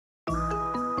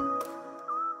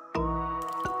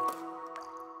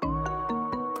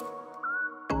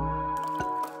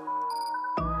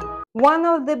One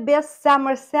of the best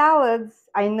summer salads,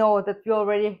 I know that we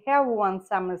already have one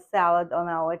summer salad on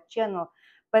our channel,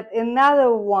 but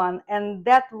another one, and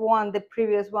that one, the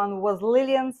previous one was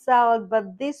Lilian salad,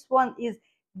 but this one is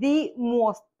the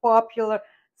most popular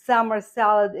summer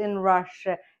salad in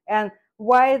Russia. And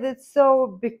why is it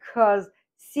so? Because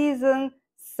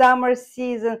summer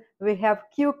season, we have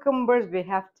cucumbers, we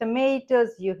have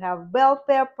tomatoes, you have bell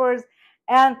peppers,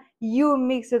 and you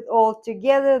mix it all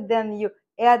together, then you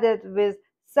add it with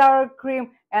sour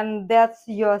cream, and that's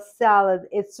your salad.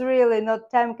 It's really not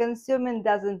time consuming,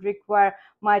 doesn't require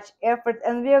much effort,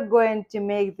 and we are going to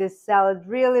make this salad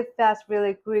really fast,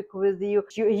 really quick with you.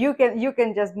 You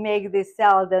can just make this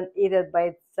salad and eat it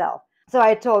by itself. So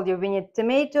I told you, we need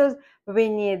tomatoes, we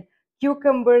need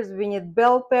cucumbers, we need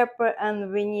bell pepper,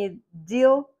 and we need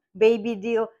dill, baby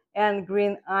dill, and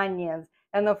green onions.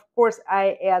 And of course,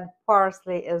 I add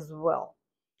parsley as well.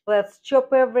 Let's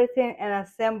chop everything and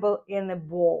assemble in a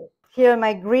bowl. Here are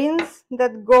my greens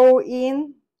that go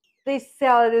in. This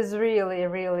salad is really,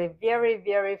 really very,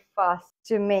 very fast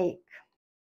to make.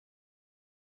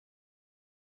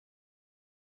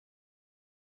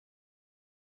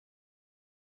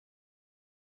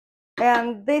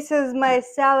 And this is my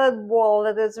salad bowl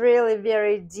that is really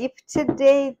very deep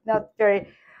today, not very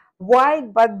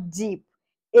wide, but deep.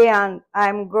 And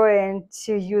I'm going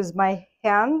to use my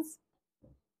hands.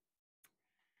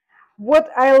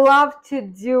 What I love to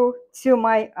do to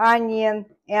my onion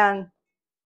and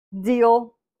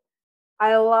dill,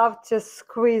 I love to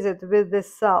squeeze it with the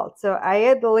salt. So I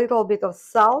add a little bit of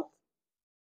salt,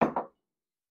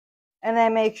 and I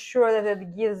make sure that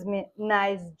it gives me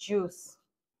nice juice.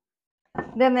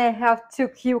 Then I have 2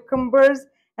 cucumbers,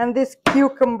 and these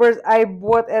cucumbers I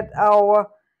bought at our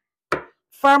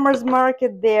farmer's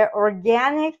market. They're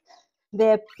organic,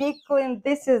 they're pickling.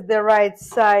 This is the right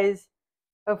size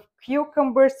of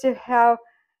cucumbers to have,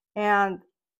 and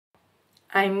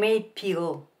I may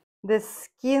peel the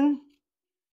skin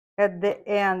at the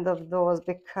end of those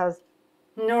because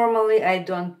normally I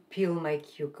don't peel my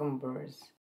cucumbers.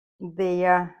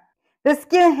 The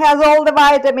skin has all the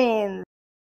vitamins.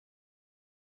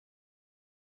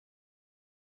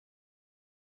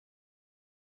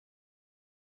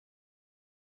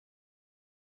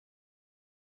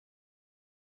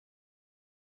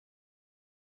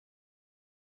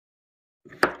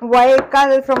 Why I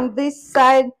cut it from this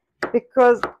side?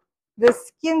 Because the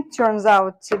skin turns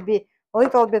out to be a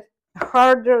little bit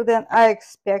harder than I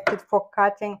expected for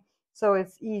cutting, so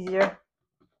it's easier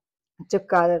to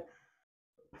cut it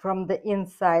from the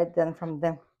inside than from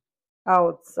the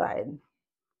outside.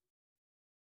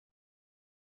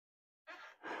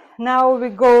 Now we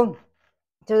go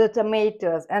to the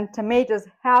tomatoes, and tomatoes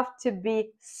have to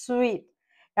be sweet.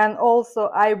 And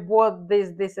also I bought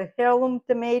these heirloom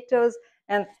tomatoes,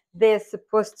 and they're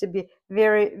supposed to be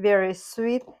very, very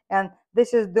sweet. And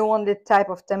this is the only type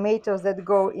of tomatoes that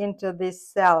go into this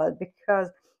salad, because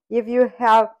if you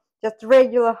have just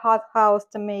regular hothouse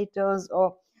tomatoes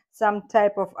or some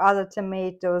type of other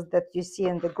tomatoes that you see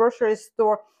in the grocery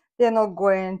store, they're not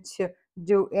going to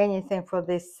do anything for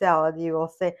this salad. You will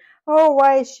say, oh,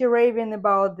 why is she raving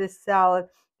about this salad?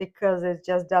 Because it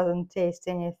just doesn't taste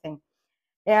anything.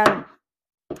 And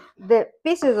the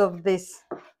pieces of this,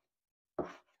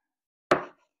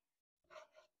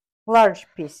 large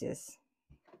pieces,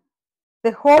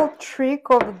 the whole trick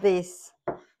of this,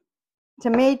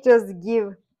 tomatoes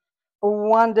give a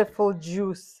wonderful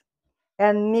juice,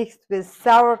 and mixed with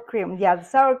sour cream. Yeah, the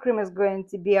sour cream is going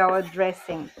to be our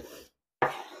dressing.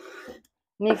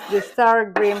 Mixed with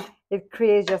sour cream, it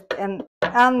creates just an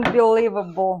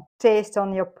unbelievable taste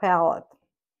on your palate.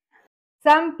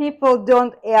 Some people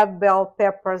don't add bell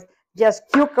peppers, just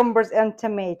cucumbers and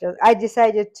tomatoes. I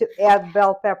decided to add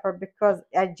bell pepper because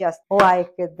I just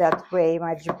like it that way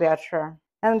much better.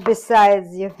 And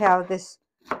besides, you have this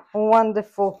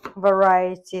wonderful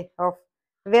variety of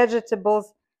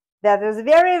vegetables that is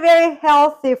very, very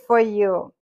healthy for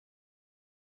you.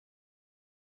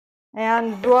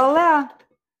 And voila!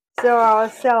 So our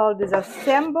salad is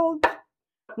assembled.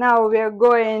 Now we're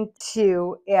going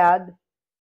to add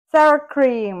sour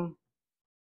cream,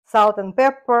 salt and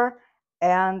pepper,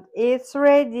 and it's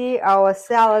ready. Our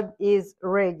salad is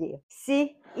ready.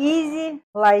 See, easy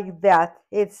like that.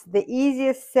 It's the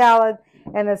easiest salad,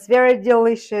 and it's very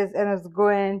delicious, and it's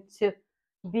going to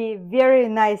be very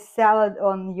nice salad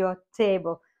on your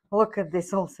table. Look at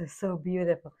this, also so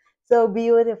beautiful, so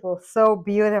beautiful, so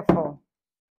beautiful,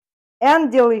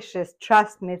 and delicious.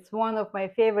 Trust me, it's one of my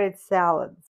favorite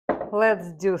salads.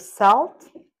 Let's do salt.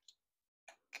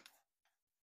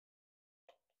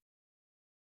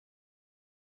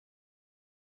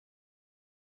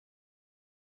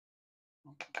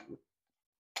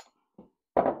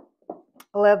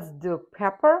 Let's do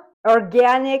pepper.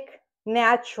 Organic,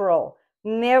 natural.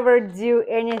 Never do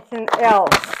anything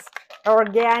else.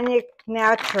 Organic,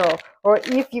 natural. Or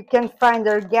if you can find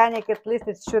organic, at least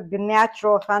it should be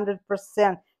natural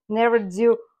 100%. Never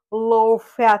do low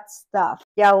fat stuff.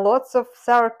 Yeah, lots of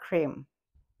sour cream.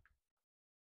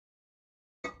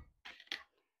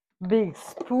 Big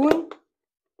spoon,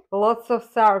 lots of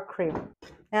sour cream.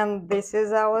 And this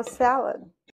is our salad.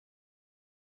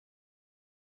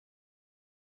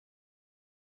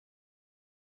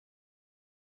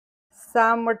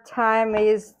 Summertime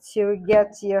is to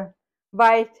get your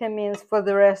vitamins for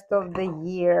the rest of the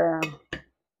year.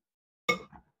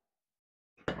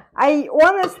 I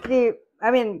honestly,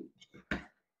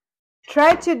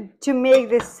 try to make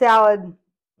this salad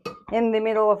in the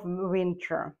middle of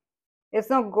winter. It's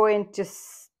not going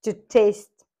to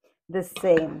taste the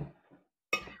same.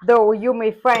 Though you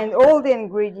may find all the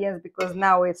ingredients, because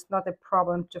now it's not a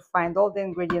problem to find all the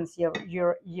ingredients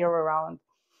year around.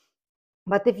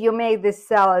 But if you make this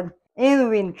salad in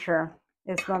winter,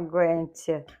 it's not going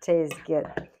to taste good.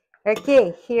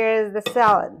 Okay, here is the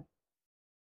salad.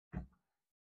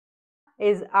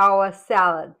 Is our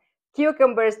salad.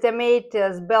 Cucumbers,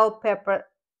 tomatoes, bell pepper,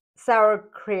 sour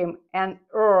cream, and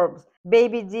herbs.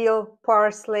 Baby dill,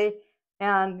 parsley,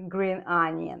 and green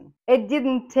onion. It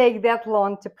didn't take that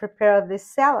long to prepare this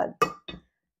salad.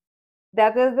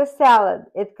 That is the salad.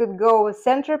 It could go with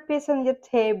centerpiece on your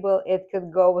table. It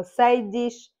could go with side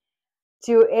dish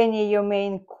to any your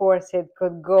main course. It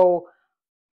could go,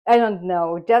 I don't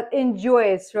know, just enjoy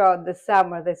it throughout the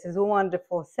summer. This is a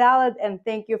wonderful salad, and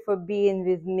thank you for being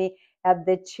with me at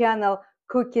the channel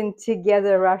Cooking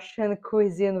Together Russian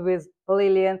Cuisine with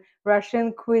Lillian.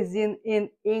 Russian cuisine in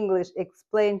English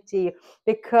explained to you,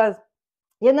 because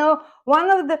you know, one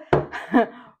of the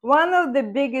one of the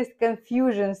biggest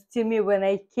confusions to me when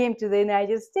I came to the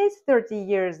United States 30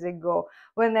 years ago,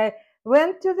 when I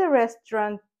went to a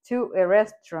restaurant,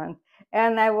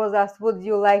 and I was asked, would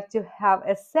you like to have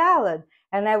a salad?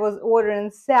 And I was ordering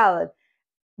salad.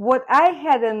 What I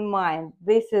had in mind,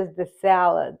 this is the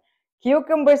salad.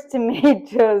 Cucumbers,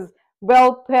 tomatoes,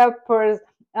 bell peppers,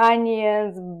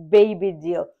 onions, baby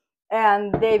dill.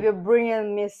 And they were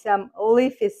bringing me some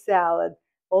leafy salad.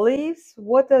 Leaves?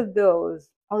 What are those?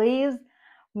 Leaves?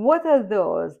 What are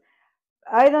those?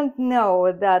 I don't know.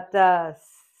 That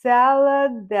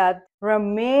salad, that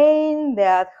romaine,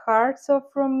 that hearts of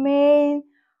romaine,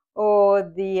 or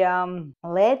the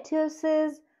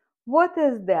lettuces. What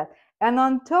is that? And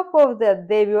on top of that,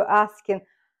 they were asking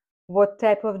what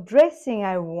type of dressing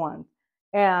I want.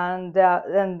 And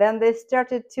then they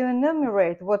started to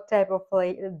enumerate what type of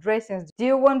dressings. Do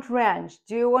you want ranch?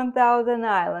 Do you want Thousand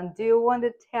Island? Do you want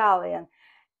Italian?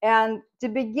 And to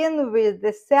begin with,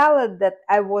 the salad that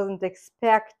I wasn't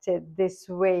expected this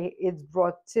way, it's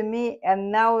brought to me,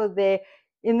 and now they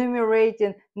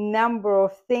enumerating number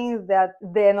of things that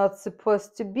they're not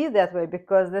supposed to be that way,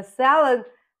 because the salad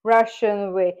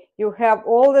Russian way, you have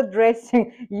all the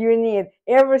dressing you need.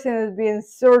 Everything is being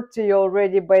served to you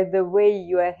already by the way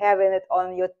you are having it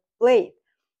on your plate.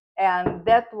 And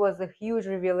that was a huge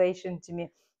revelation to me.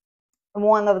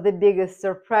 One of the biggest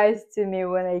surprise to me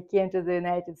when I came to the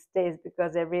United States,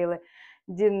 because I really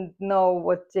didn't know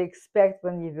what to expect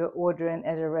when you were ordering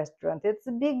at a restaurant. It's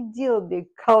a big deal, big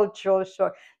cultural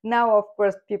shock. Now, of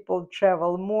course, people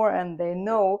travel more and they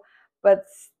know, but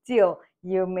still,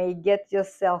 you may get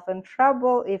yourself in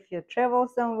trouble if you travel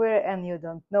somewhere and you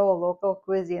don't know local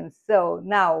cuisine. So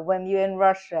now, when you're in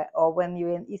Russia or when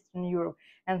you're in Eastern Europe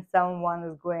and someone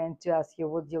is going to ask you,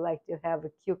 would you like to have a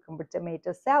cucumber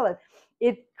tomato salad?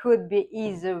 It could be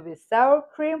either with sour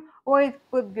cream, or it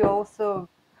could be also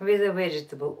with a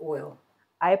vegetable oil.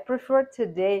 I prefer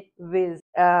today with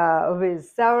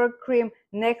sour cream.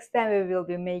 Next time we will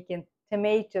be making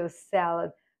tomato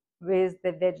salad with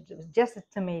the vegetables, just a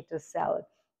tomato salad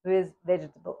with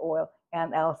vegetable oil.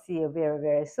 And I'll see you very,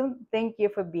 very soon. Thank you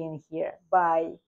for being here. Bye.